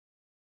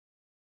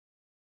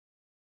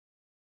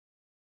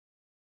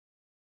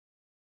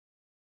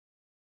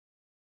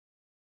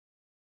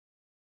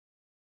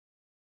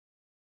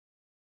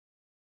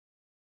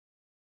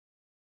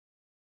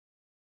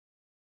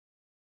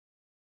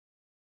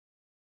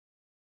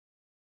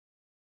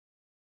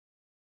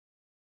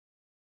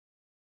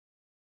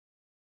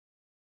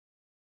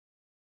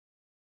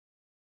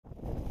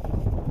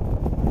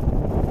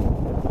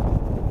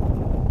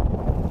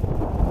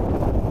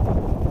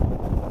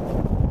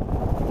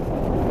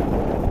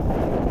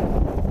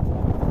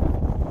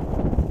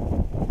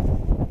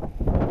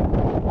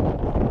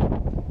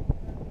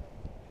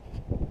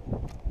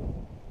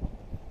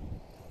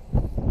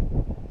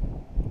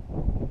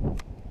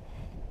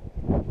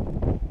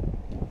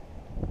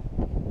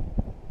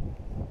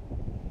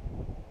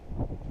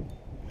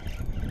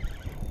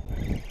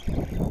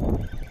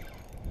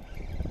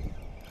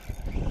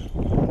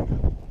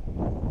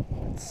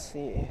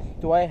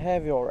Do I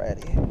have you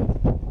already?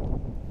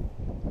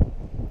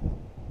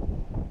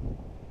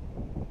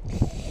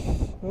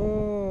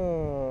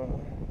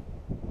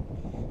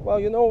 Well,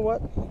 you know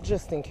what?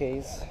 Just in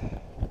case.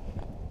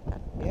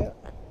 Yeah.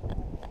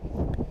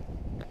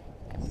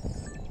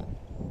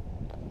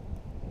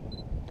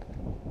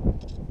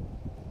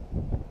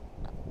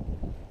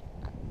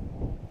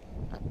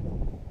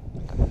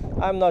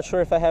 I'm not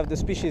sure if I have the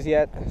species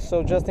yet,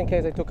 so just in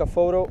case I took a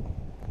photo,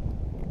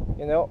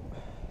 you know,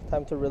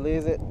 time to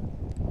release it.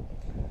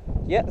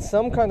 Yeah,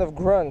 some kind of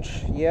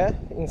grunge. Yeah,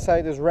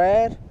 inside is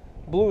red,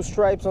 blue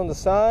stripes on the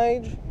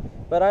side,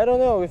 but I don't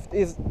know if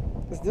is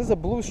this a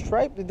blue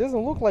stripe? It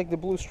doesn't look like the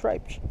blue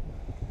stripes.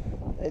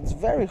 It's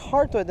very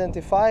hard to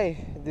identify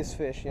this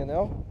fish, you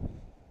know.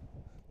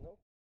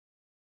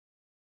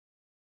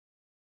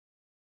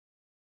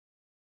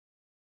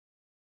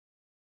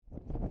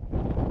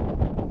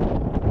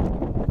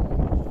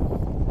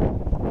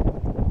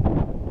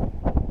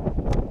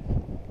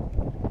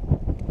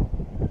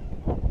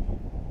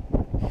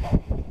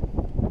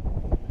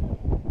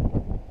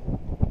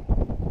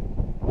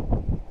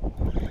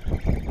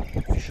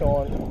 Fish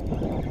on.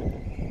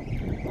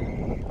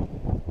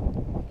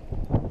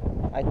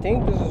 I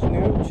think this is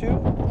new too.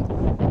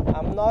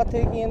 I'm not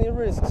taking any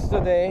risks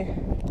today.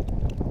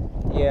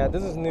 Yeah,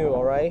 this is new,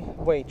 alright?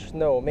 Wait,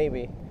 no,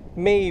 maybe.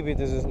 Maybe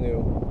this is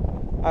new.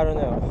 I don't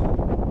know.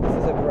 This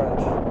is a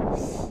grunge.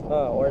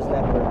 Or a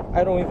snapper.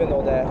 I don't even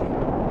know that.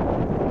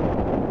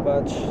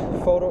 But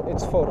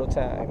it's photo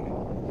time.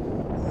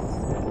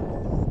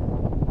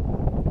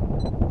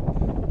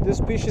 This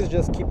species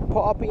just keep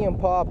popping and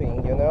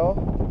popping, you know?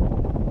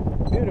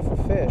 Beautiful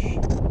fish.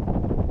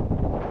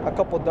 A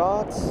couple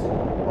dots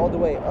all the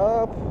way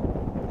up.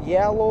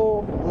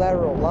 Yellow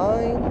lateral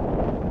line.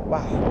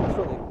 Wow, it's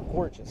really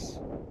gorgeous.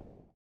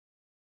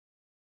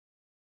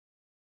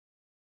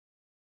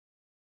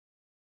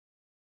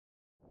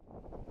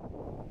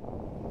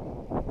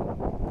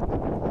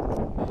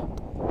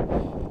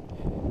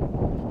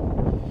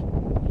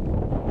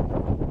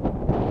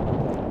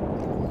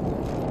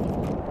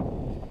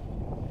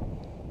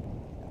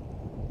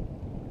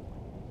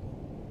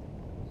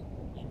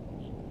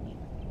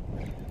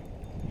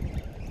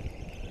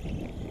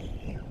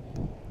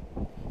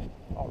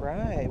 All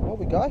right, what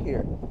we got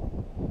here?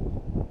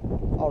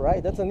 All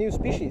right, that's a new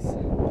species.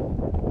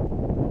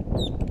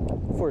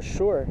 For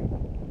sure.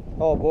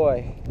 Oh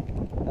boy.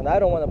 And I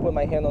don't want to put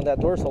my hand on that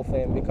dorsal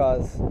fin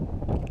because,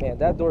 man,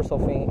 that dorsal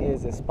fin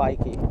is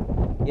spiky.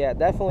 Yeah,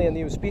 definitely a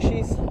new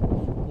species.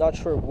 Not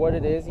sure what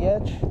it is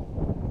yet.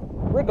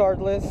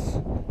 Regardless,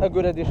 a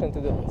good addition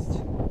to the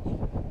list.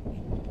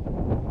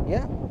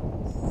 Yeah.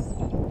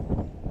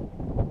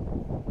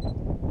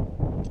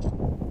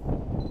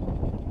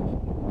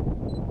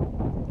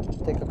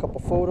 Take a couple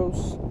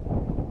photos.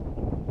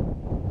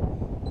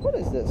 What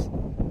is this?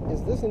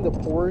 Is this in the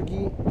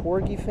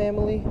porgy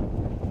family?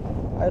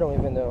 I don't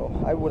even know.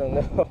 I wouldn't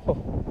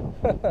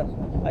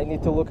know. I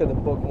need to look at the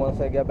book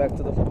once I get back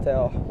to the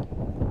hotel.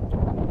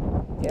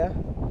 Yeah.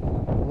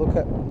 Look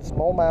at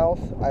small mouth.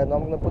 I'm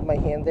gonna put my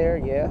hand there.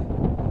 Yeah.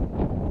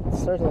 It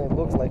certainly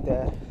looks like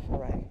that. All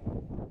right.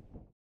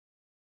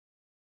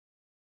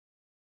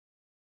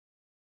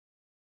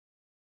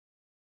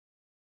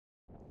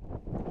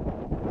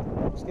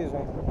 Excuse me.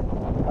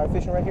 Are you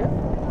fishing right here?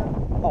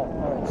 Oh,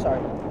 all right. Sorry.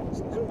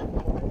 Excuse me.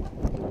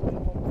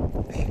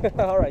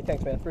 All right.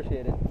 Thanks, man.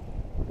 Appreciate it.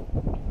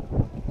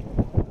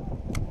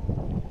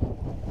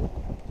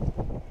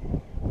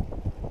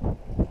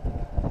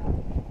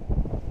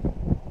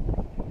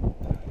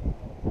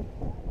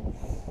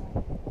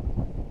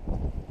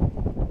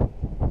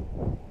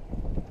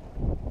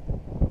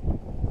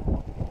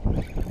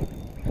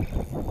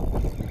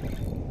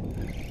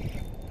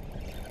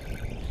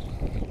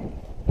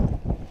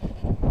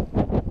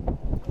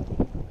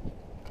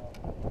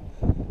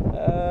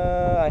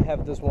 I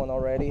have this one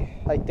already,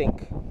 I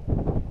think.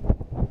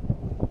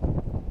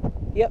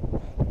 Yep.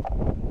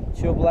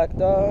 2 black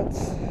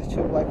dots,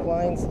 2 black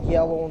lines,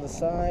 yellow on the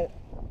side.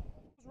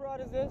 Whose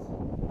rod is this?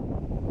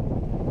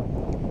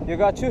 You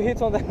got 2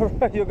 hits on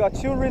that. You got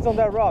 2 reads on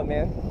that rod,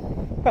 man.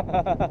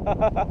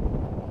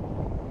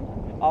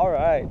 All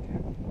right.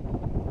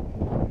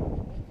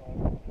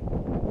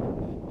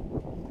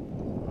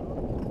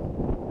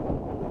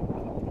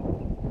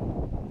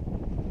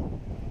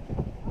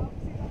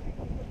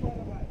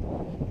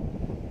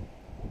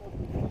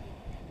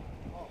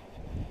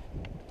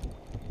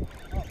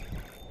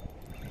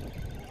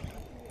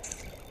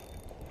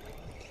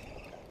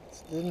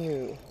 Still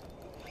new.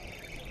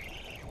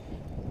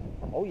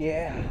 Oh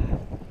yeah,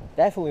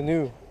 definitely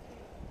new.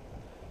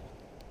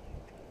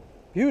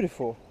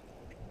 Beautiful.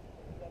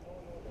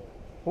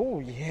 Oh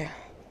yeah.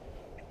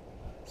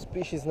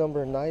 Species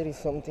number 90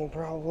 something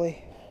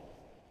probably.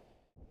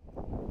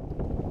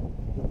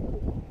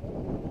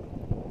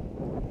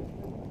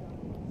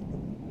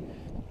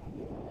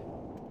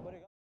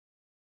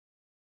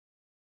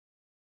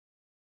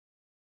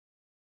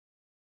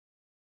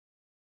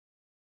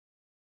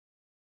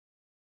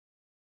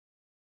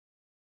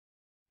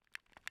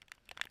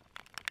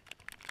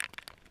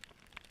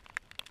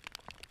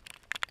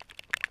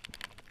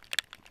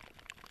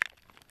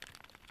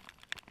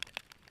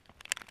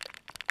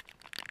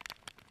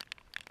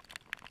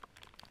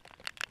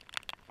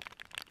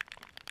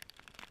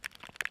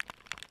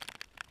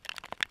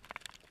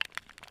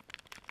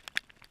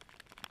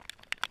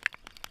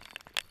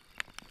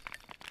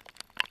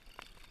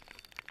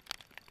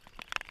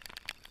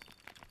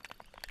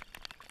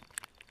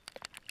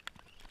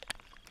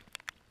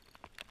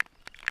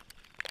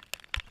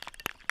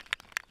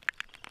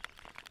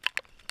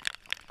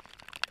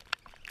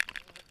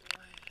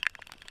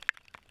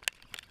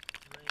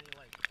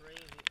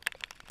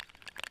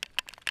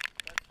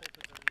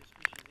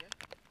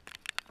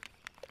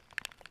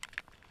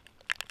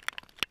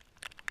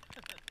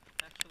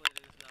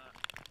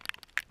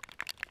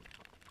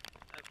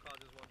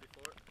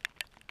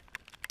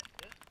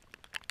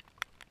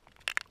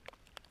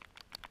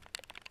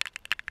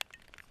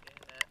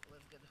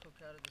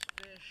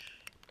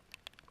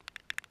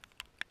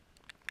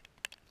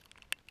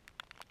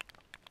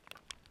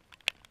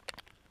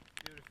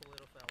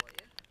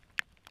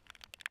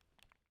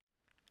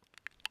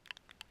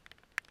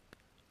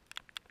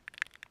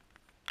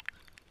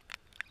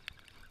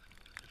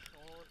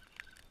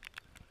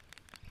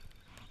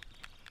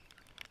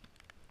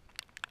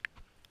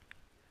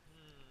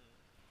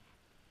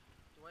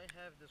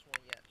 this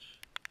one yet.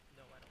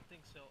 No, I don't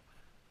think so.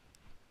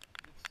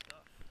 Good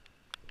stuff.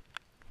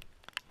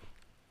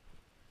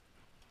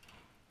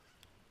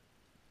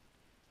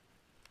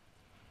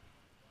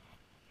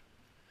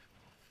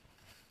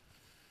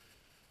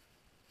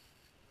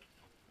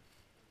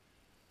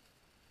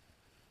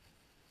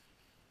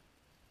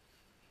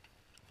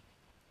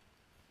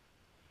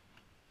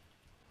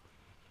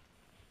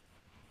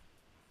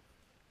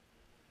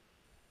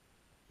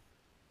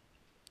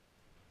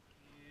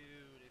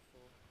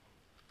 Beautiful.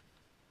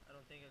 I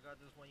don't think I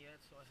got this one yet,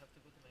 so I have to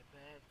go to my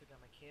bag to get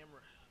my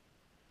camera.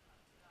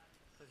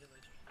 Because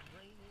it's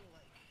raining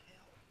like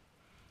hell.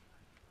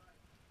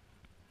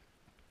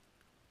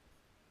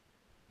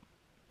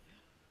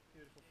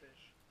 Beautiful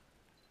fish.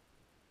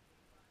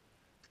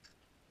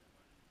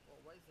 Well,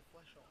 why is the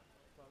flash on?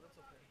 Well, that's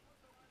okay.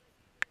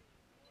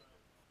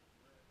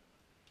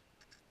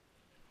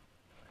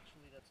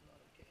 Actually, that's not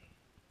okay.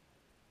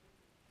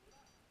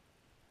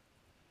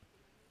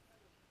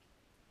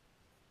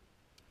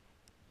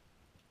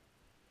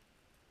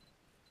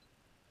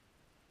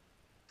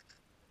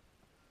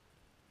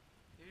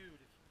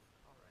 Beautiful.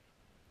 Alright.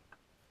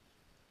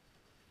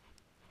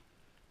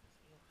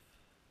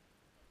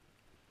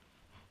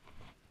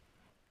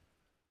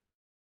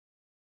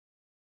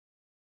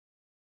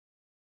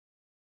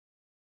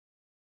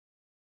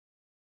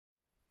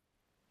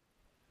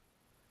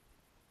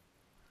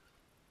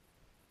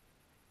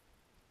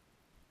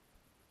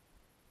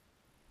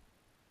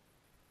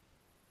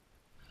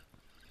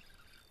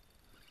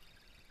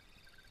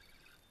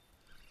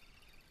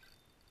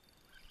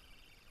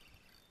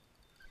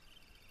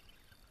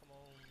 Come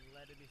on,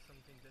 let it be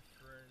something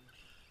different.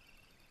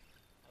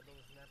 All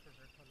those snappers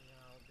are coming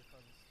out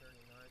because it's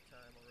turning night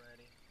time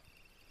already.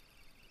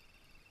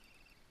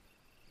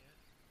 Yeah,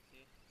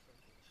 see?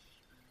 Something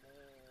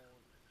small.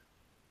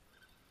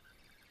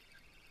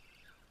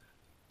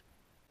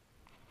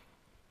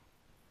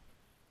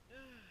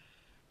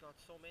 Got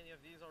so many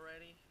of these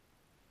already,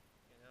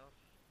 you know.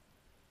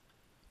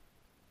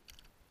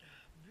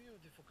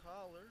 Beautiful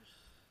colors.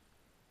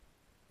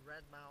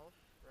 Red mouth,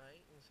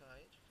 right,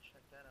 inside.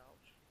 Check that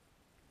out.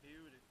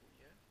 Beautiful,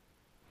 yeah.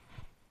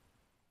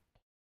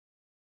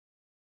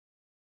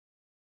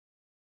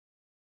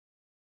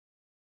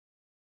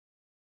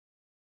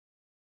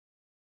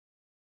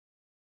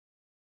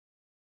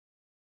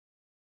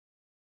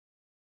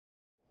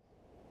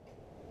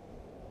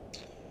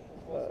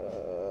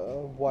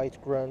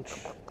 White grunch.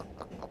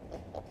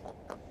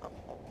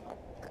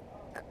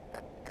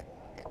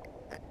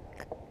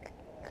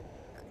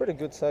 Pretty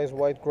good sized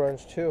white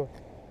grunch too.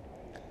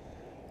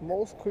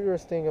 Most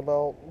curious thing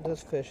about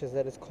this fish is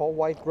that it's called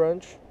white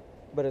grunch,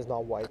 but it's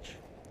not white.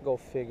 Go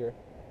figure.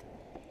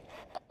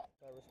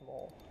 Very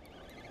small.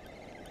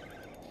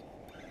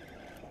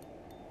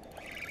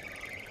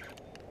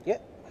 Yeah.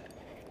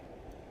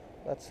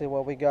 Let's see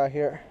what we got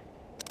here.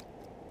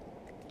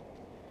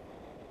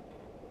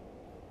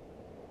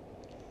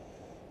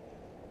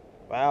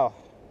 Wow.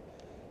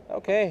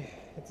 Okay,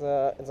 it's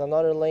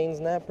another lane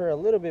snapper, a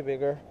little bit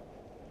bigger.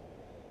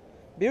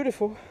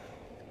 Beautiful.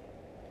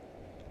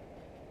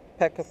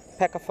 Pack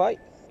a fight.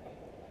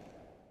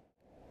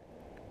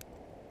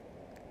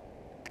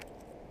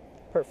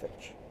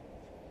 Perfect.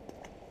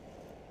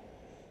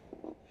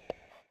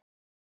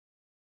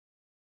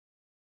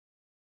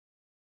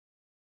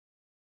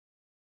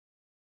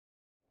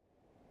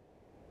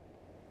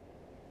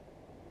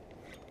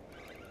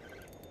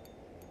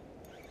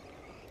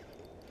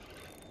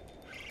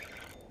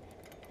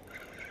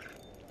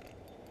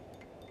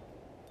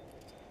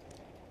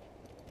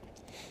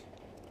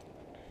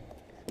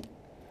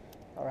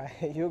 All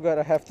right, you're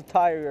gonna have to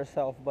tire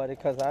yourself, buddy,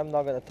 because I'm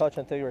not gonna touch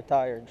until you're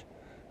tired.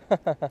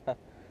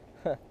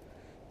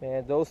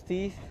 Man, those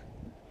teeth,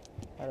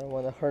 I don't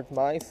want to hurt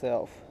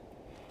myself.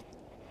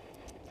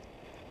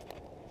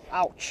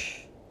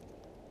 Ouch.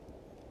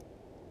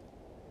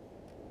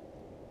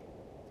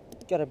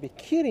 You gotta be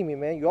kidding me,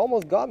 man. You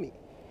almost got me.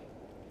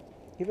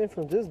 Even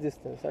from this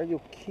distance. Are you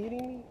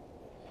kidding me?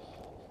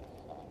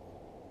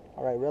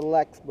 All right,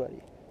 relax,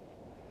 buddy.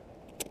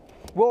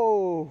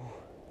 Whoa.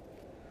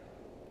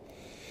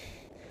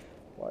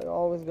 Why you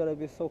always gotta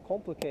be so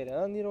complicated,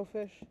 huh,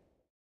 needlefish?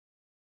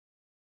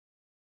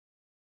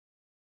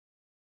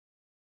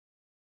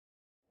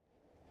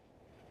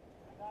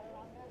 I got it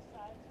on this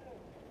side too.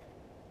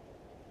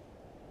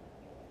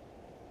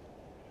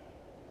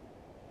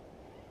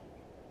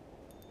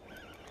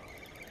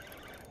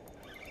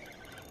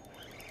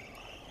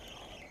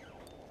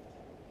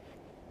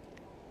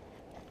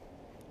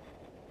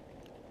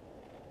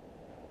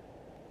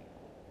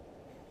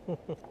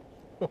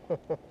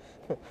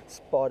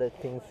 Spotted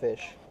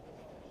kingfish.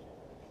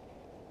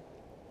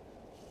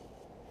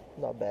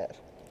 Not bad.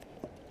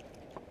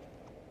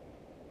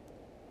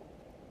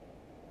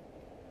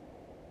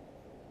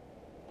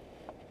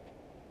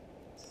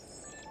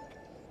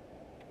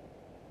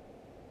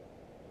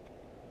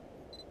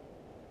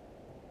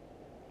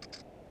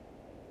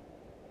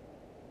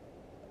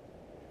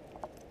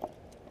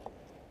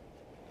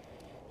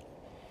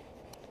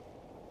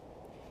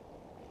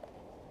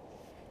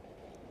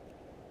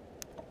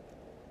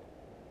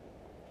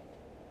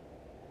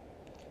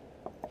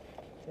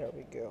 There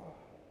we go.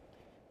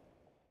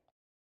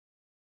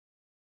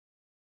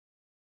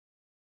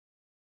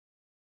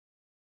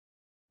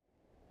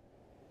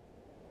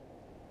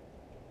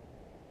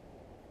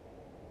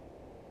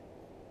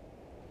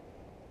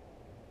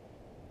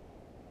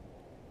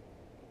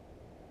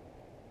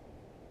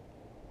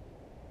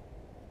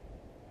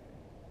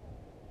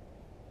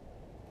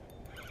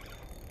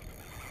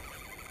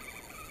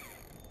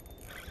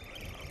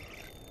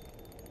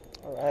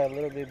 Alright, a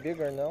little bit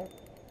bigger now.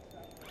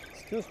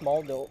 It's too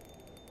small though.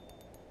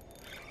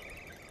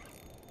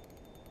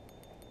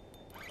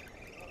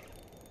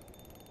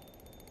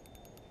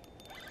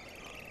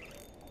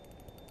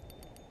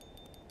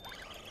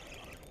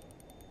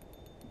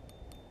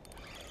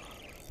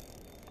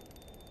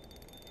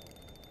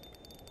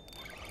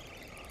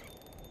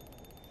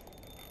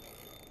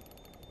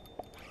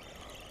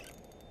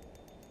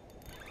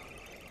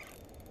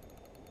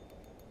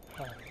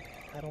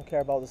 I don't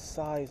care about the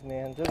size,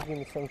 man. Just give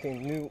me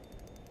something new.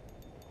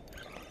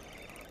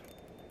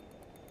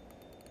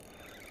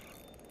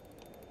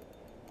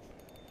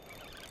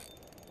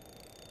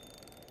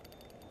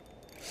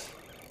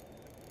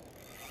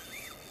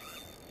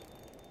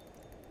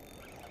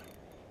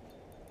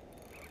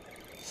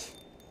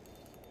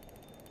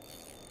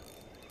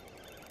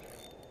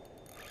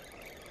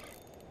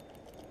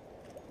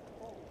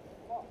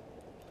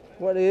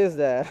 What is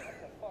that?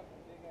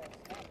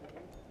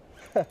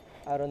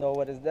 I don't know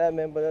what is that,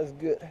 man, but that's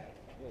good. Yeah,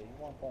 you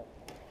want that.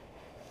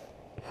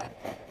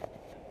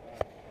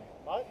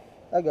 What?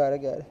 I got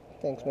it.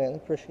 Thanks, man.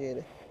 Appreciate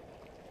it.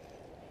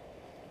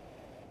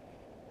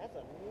 That's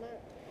a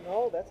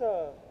no, that's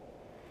a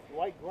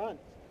white grunt.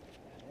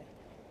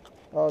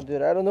 Oh,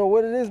 dude, I don't know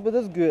what it is, but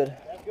that's good.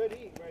 That's good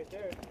eating right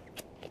there.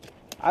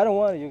 I don't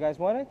want it. You guys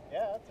want it?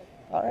 Yeah, that's it.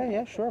 All right,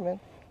 yeah, sure, man.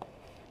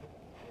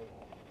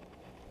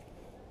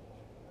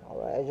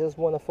 All right, I just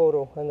want a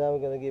photo, and now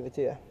I'm gonna give it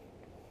to you.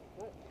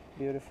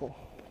 Beautiful.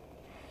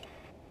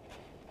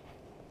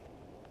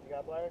 You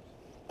got pliers?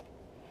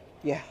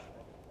 Yeah.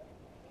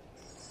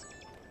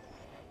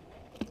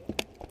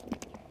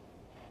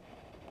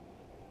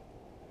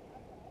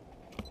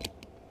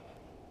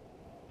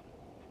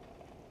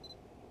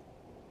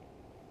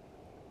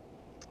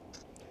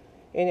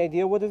 Any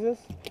idea what is this?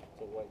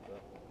 It's a white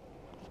grunt.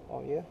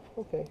 Oh yeah.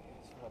 Okay.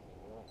 It's not the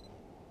grunt.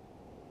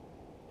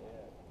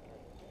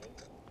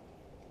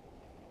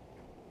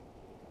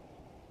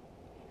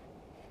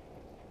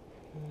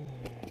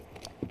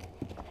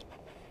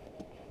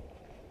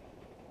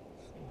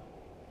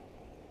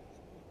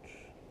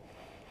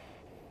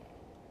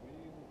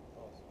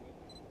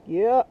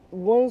 Yeah,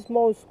 one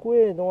small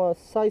squid on a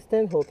size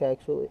 10 hook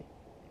actually.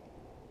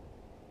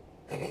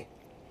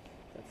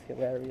 That's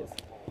hilarious.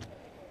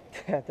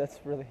 Yeah, that's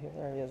really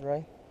hilarious,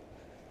 right?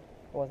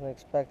 I wasn't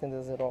expecting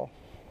this at all.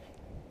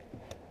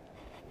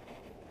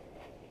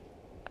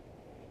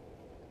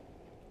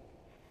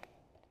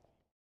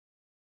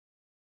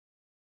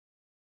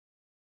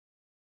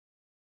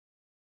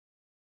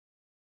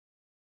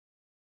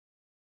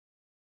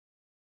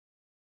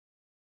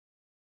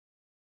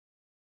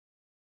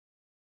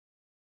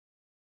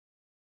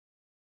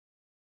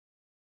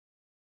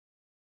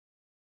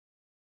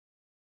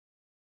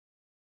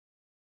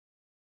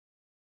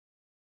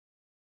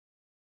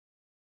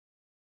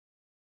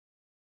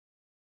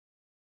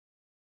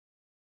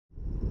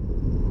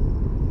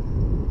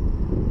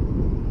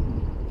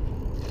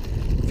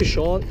 Fish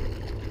on.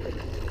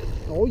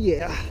 Oh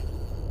yeah.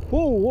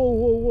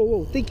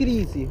 Whoa. Take it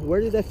easy.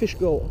 Where did that fish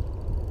go?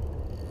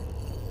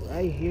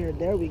 Right here.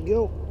 There we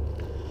go.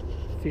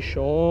 Fish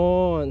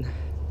on.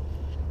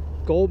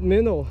 Gold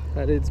minnow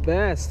at its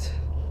best.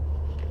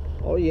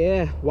 Oh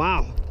yeah.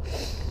 Wow.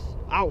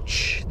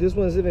 Ouch. This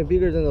one's even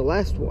bigger than the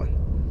last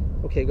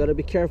one. Okay, gotta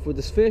be careful with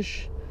this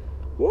fish.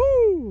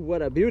 Woo!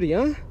 What a beauty,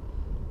 huh?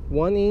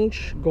 1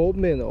 inch gold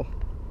minnow.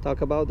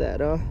 Talk about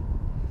that, huh?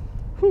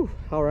 Whew.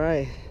 All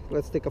right.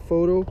 Let's take a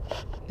photo,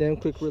 then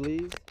quick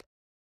release.